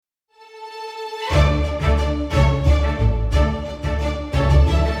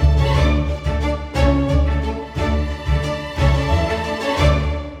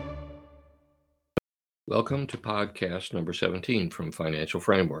Welcome to podcast number 17 from Financial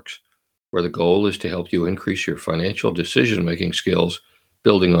Frameworks, where the goal is to help you increase your financial decision-making skills,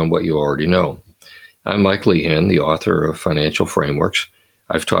 building on what you already know. I'm Mike Lehan, the author of Financial Frameworks.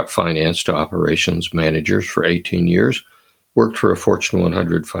 I've taught finance to operations managers for 18 years, worked for a Fortune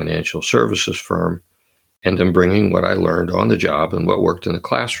 100 financial services firm, and am bringing what I learned on the job and what worked in the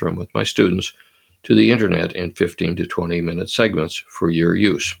classroom with my students to the internet in 15 to 20-minute segments for your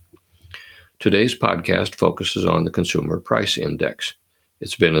use. Today's podcast focuses on the Consumer Price Index.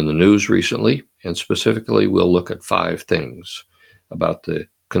 It's been in the news recently, and specifically we'll look at 5 things about the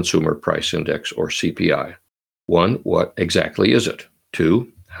Consumer Price Index, or CPI. 1, what exactly is it?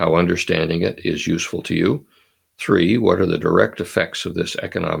 2, how understanding it is useful to you. 3, what are the direct effects of this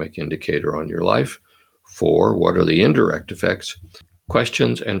economic indicator on your life? 4, what are the indirect effects?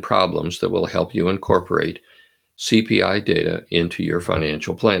 Questions and problems that will help you incorporate CPI data into your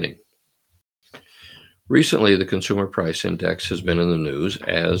financial planning. Recently, the Consumer Price Index has been in the news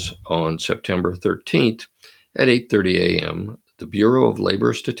as on September 13th at 8:30 a.m., the Bureau of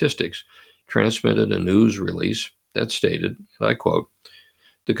Labor Statistics transmitted a news release that stated, and I quote,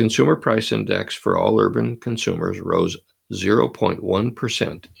 "The Consumer Price Index for all urban consumers rose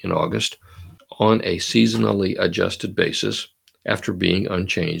 0.1% in August on a seasonally adjusted basis after being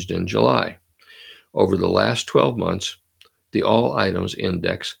unchanged in July. Over the last 12 months, the All Items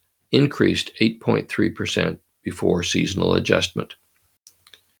Index increased 8.3% before seasonal adjustment."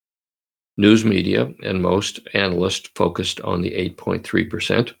 News media and most analysts focused on the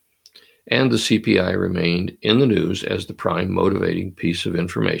 8.3%, and the CPI remained in the news as the prime motivating piece of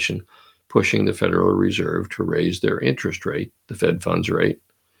information pushing the Federal Reserve to raise their interest rate, the Fed funds rate,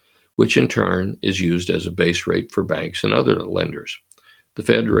 which in turn is used as a base rate for banks and other lenders. The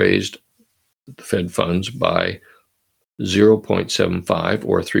Fed raised the Fed funds by 0.75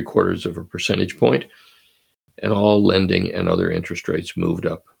 or 3/4 of a percentage point, and all lending and other interest rates moved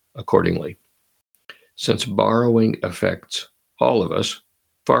up accordingly. Since borrowing affects all of us,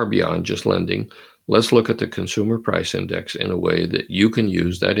 far beyond just lending, let's look at the Consumer Price Index in a way that you can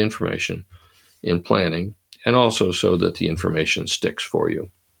use that information in planning, and also so that the information sticks for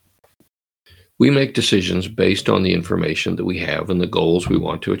you. We make decisions based on the information that we have and the goals we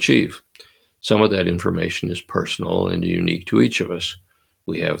want to achieve. Some of that information is personal and unique to each of us.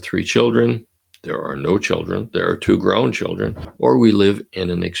 We have 3 children, there are no children, there are 2 grown children, or we live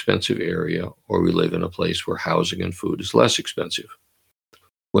in an expensive area, or we live in a place where housing and food is less expensive.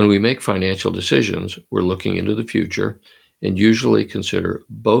 When we make financial decisions, we're looking into the future and usually consider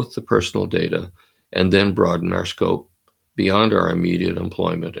both the personal data and then broaden our scope beyond our immediate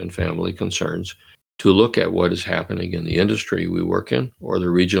employment and family concerns to look at what is happening in the industry we work in, or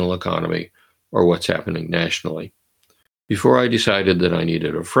the regional economy, or what's happening nationally. Before I decided that I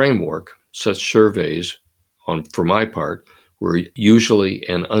needed a framework, such surveys, for my part, were usually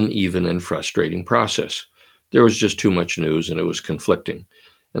an uneven and frustrating process. There was just too much news and it was conflicting.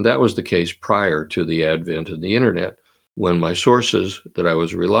 And that was the case prior to the advent of the internet, when my sources that I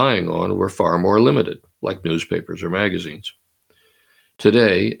was relying on were far more limited, like newspapers or magazines.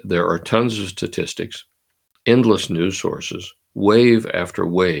 Today, there are tons of statistics, endless news sources, wave after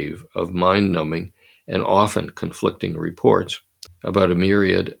wave of mind-numbing and often conflicting reports about a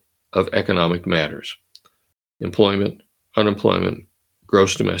myriad of economic matters: employment, unemployment,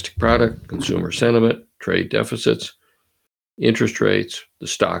 gross domestic product, consumer sentiment, trade deficits, interest rates, the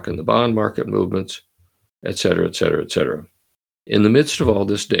stock and the bond market movements, etc., etc., etc. In the midst of all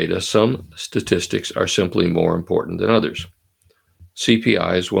this data, some statistics are simply more important than others.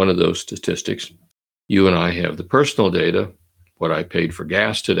 CPI is one of those statistics. You and I have the personal data, what I paid for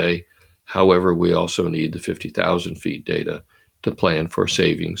gas today. However, we also need the 50,000 feet data to plan for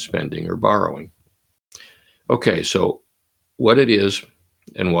saving, spending, or borrowing. Okay, so what it is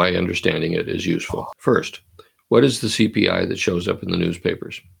and why understanding it is useful. First, what is the CPI that shows up in the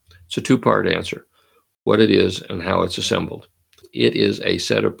newspapers? It's a 2-part answer: what it is and how it's assembled. It is a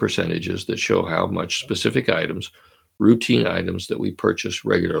set of percentages that show how much specific items, routine items that we purchase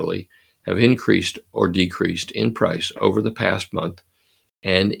regularly, have increased or decreased in price over the past month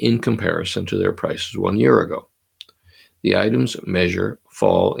and in comparison to their prices 1 year ago. The items measured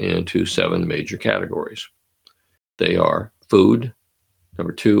fall into 7 major categories. They are food,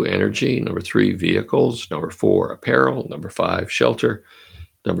 number 2, energy, number 3, vehicles, number 4, apparel, number 5, shelter,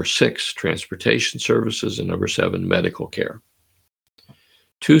 number 6, transportation services, and number 7, medical care.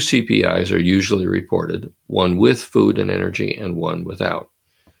 2 CPIs are usually reported, one with food and energy and one without.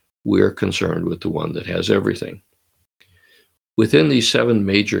 We're concerned with the one that has everything. Within these 7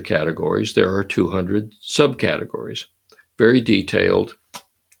 major categories, there are 200 subcategories, very detailed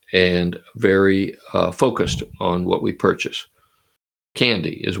and very focused on what we purchase.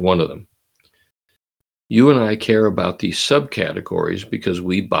 Candy is one of them. You and I care about these subcategories because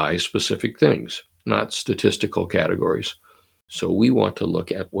we buy specific things, not statistical categories. So we want to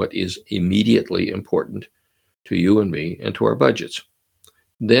look at what is immediately important to you and me and to our budgets.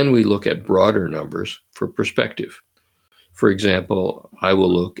 Then we look at broader numbers for perspective. For example, I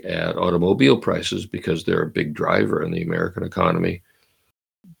will look at automobile prices because they're a big driver in the American economy,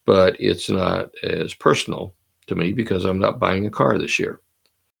 but it's not as personal to me because I'm not buying a car this year.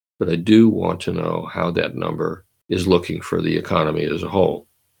 But I do want to know how that number is looking for the economy as a whole.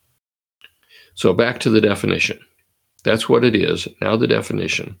 So back to the definition. That's what it is. Now the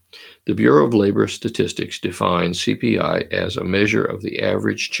definition. The Bureau of Labor Statistics defines CPI as a measure of the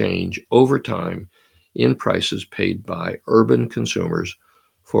average change over time in prices paid by urban consumers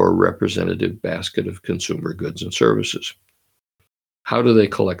for a representative basket of consumer goods and services. How do they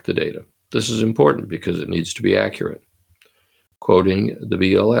collect the data? This is important because it needs to be accurate. Quoting the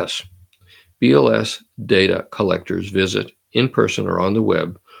BLS. BLS data collectors visit in person or on the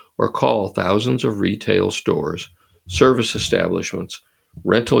web or call thousands of retail stores, service establishments,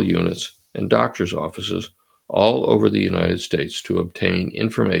 rental units, and doctor's offices all over the United States to obtain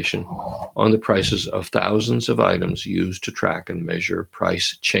information on the prices of thousands of items used to track and measure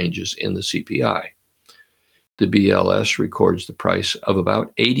price changes in the CPI. The BLS records the price of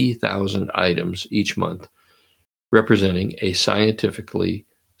about 80,000 items each month, representing a scientifically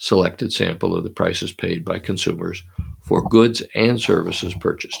selected sample of the prices paid by consumers for goods and services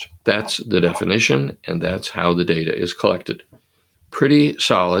purchased. That's the definition, and that's how the data is collected. Pretty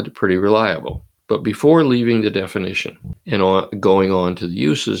solid, pretty reliable. But before leaving the definition and going on to the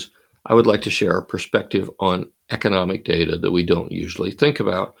uses, I would like to share a perspective on economic data that we don't usually think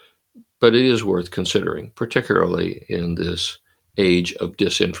about, but it is worth considering, particularly in this age of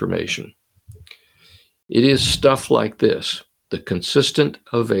disinformation. It is stuff like this, the consistent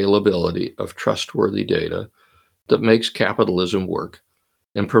availability of trustworthy data, that makes capitalism work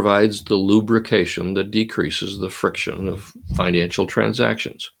and provides the lubrication that decreases the friction of financial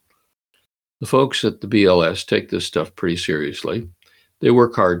transactions. The folks at the BLS take this stuff pretty seriously. They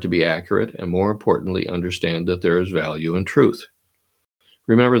work hard to be accurate and, more importantly, understand that there is value in truth.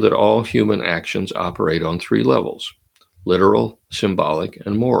 Remember that all human actions operate on three levels: literal, symbolic,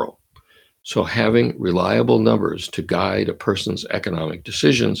 and moral. So having reliable numbers to guide a person's economic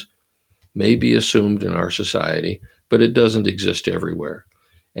decisions may be assumed in our society, but it doesn't exist everywhere.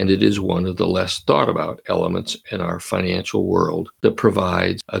 And it is one of the less thought about elements in our financial world that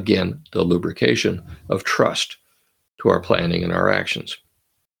provides, again, the lubrication of trust to our planning and our actions.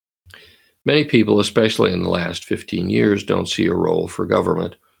 Many people, especially in the last 15 years, don't see a role for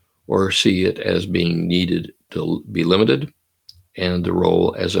government or see it as being needed to be limited and the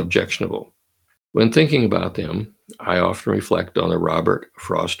role as objectionable. When thinking about them, I often reflect on the Robert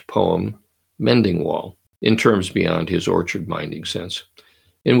Frost poem, Mending Wall, in terms beyond his orchard minding sense,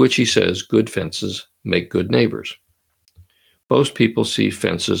 in which he says, good fences make good neighbors. Most people see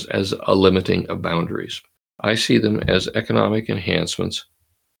fences as a limiting of boundaries. I see them as economic enhancements,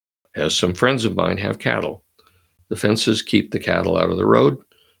 as some friends of mine have cattle. The fences keep the cattle out of the road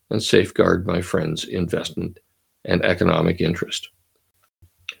and safeguard my friends' investment and economic interest.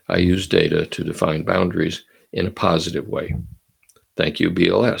 I use data to define boundaries in a positive way. Thank you,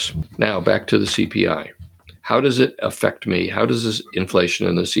 BLS. Now back to the CPI. How does it affect me? How does this inflation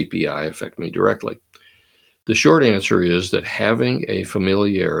in the CPI affect me directly? The short answer is that having a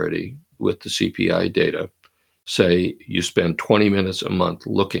familiarity with the CPI data, say you spend 20 minutes a month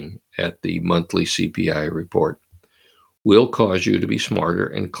looking at the monthly CPI report, will cause you to be smarter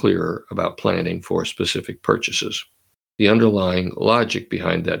and clearer about planning for specific purchases. The underlying logic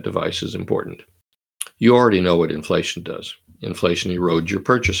behind that device is important. You already know what inflation does. Inflation erodes your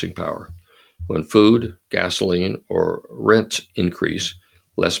purchasing power. When food, gasoline, or rent increase,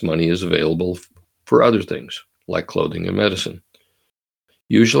 less money is available for other things, like clothing and medicine.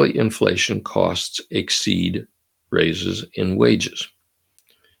 Usually, inflation costs exceed raises in wages.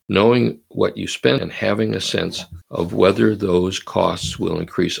 Knowing what you spend and having a sense of whether those costs will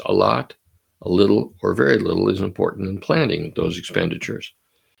increase a lot, a little, or very little is important in planning those expenditures.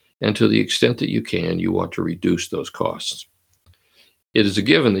 And to the extent that you can, you want to reduce those costs. It is a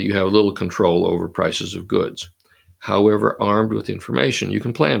given that you have little control over prices of goods. However, armed with information, you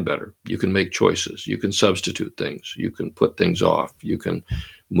can plan better. You can make choices. You can substitute things. You can put things off. You can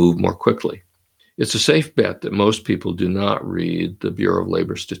move more quickly. It's a safe bet that most people do not read the Bureau of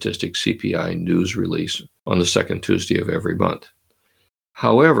Labor Statistics CPI News Release on the second Tuesday of every month.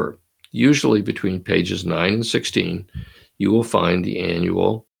 However, usually between pages 9 and 16, you will find the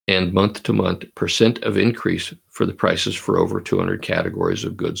annual and month-to-month percent of increase for the prices for over 200 categories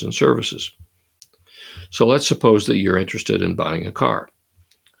of goods and services. So let's suppose that you're interested in buying a car.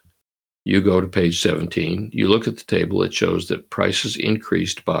 You go to page 17, you look at the table, it shows that prices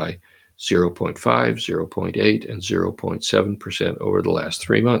increased by 0.5, 0.8, and 0.7% over the last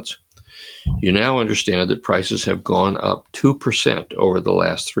 3 months. You now understand that prices have gone up 2% over the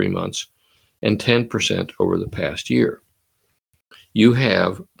last 3 months and 10% over the past year. You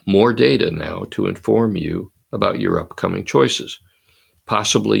have more data now to inform you about your upcoming choices.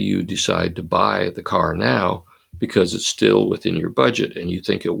 Possibly you decide to buy the car now because it's still within your budget and you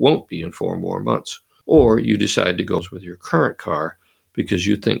think it won't be in 4 more months. Or you decide to go with your current car because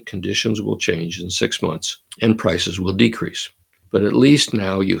you think conditions will change in 6 months and prices will decrease. But at least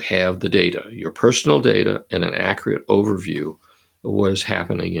now you have the data, your personal data, and an accurate overview of what is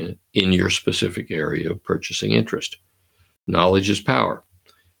happening in your specific area of purchasing interest. Knowledge is power.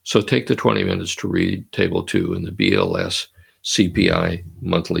 So take the 20 minutes to read Table 2 in the BLS CPI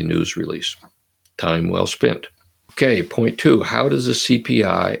Monthly News Release. Time well spent. Okay, point 2. How does the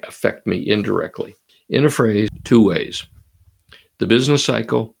CPI affect me indirectly? In a phrase, 2 ways. The business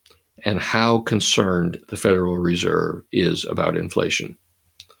cycle and how concerned the Federal Reserve is about inflation.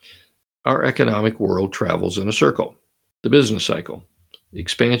 Our economic world travels in a circle. The business cycle,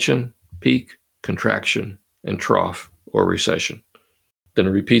 expansion, peak, contraction, and trough or recession. Then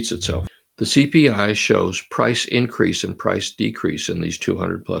it repeats itself. The CPI shows price increase and price decrease in these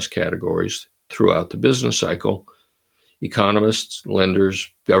 200 plus categories throughout the business cycle. Economists, lenders,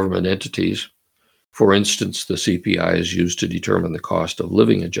 government entities. For instance, the CPI is used to determine the cost of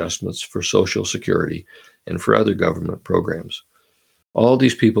living adjustments for Social Security and for other government programs. All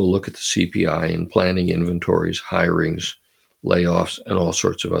these people look at the CPI in planning inventories, hirings, layoffs, and all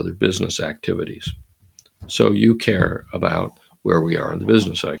sorts of other business activities. So you care about where we are in the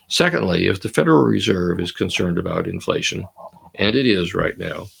business cycle. Secondly, if the Federal Reserve is concerned about inflation, and it is right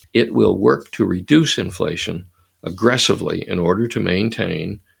now, it will work to reduce inflation aggressively in order to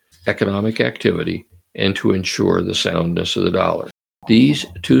maintain economic activity and to ensure the soundness of the dollar. These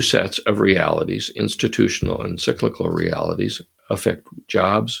 2 sets of realities, institutional and cyclical realities, affect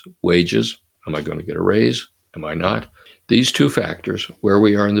jobs, wages. Am I going to get a raise? Am I not? These 2 factors, where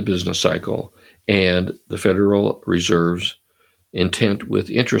we are in the business cycle and the Federal Reserve's intent with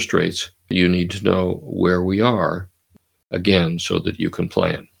interest rates, you need to know where we are, again, so that you can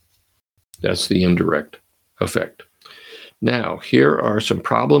plan. That's the indirect effect. Now, here are some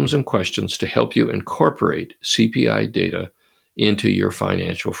problems and questions to help you incorporate CPI data into your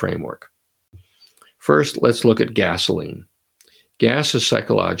financial framework. First, let's look at gasoline. Gas is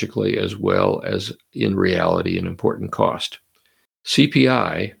psychologically as well as in reality an important cost.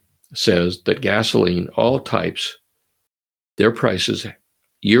 CPI says that gasoline, all types, their prices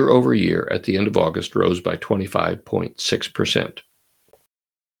year over year at the end of August rose by 25.6%.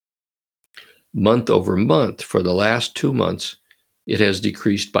 Month over month, for the last 2 months, it has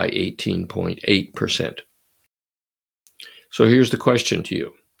decreased by 18.8%. So here's the question to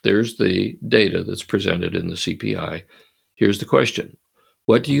you. There's the data that's presented in the CPI. Here's the question.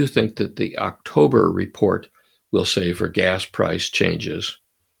 What do you think that the October report will say for gas price changes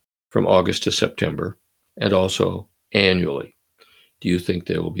from August to September and also annually? Do you think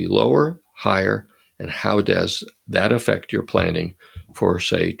they will be lower, higher, and how does that affect your planning for,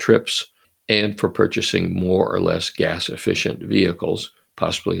 say, trips and for purchasing more or less gas-efficient vehicles,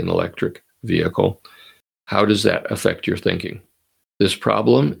 possibly an electric vehicle? How does that affect your thinking? This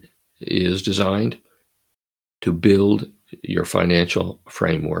problem is designed to build your financial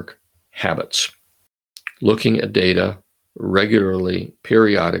framework habits. Looking at data regularly,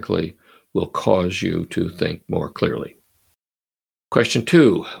 periodically, will cause you to think more clearly. Question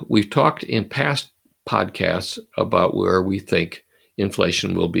 2, we've talked in past podcasts about where we think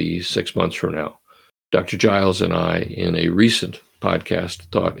inflation will be 6 months from now. Dr. Giles and I, in a recent podcast,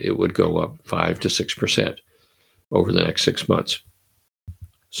 thought it would go up 5 to 6% over the next 6 months.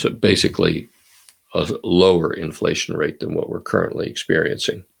 So basically, a lower inflation rate than what we're currently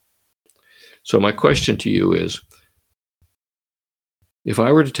experiencing. So my question to you is, if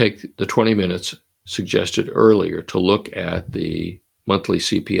I were to take the 20 minutes suggested earlier to look at the monthly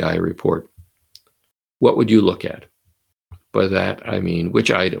CPI report, what would you look at? By that, I mean,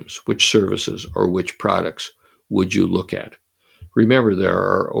 which items, which services, or which products would you look at? Remember, there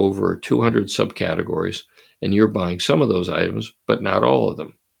are over 200 subcategories, and you're buying some of those items, but not all of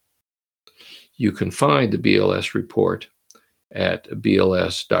them. You can find the BLS report at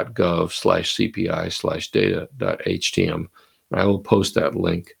bls.gov/cpi/data.htm. I will post that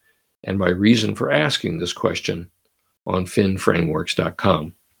link and my reason for asking this question on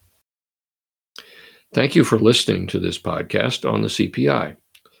finframeworks.com. Thank you for listening to this podcast on the CPI.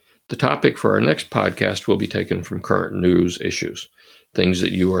 The topic for our next podcast will be taken from current news issues, things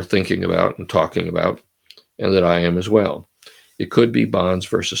that you are thinking about and talking about, and that I am as well. It could be bonds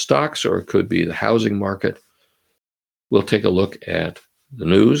versus stocks, or it could be the housing market. We'll take a look at the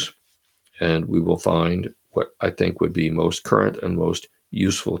news, and we will find what I think would be most current and most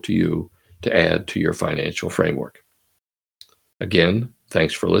useful to you to add to your financial framework. Again,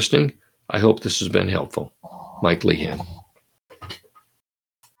 thanks for listening. I hope this has been helpful. Mike Lehan.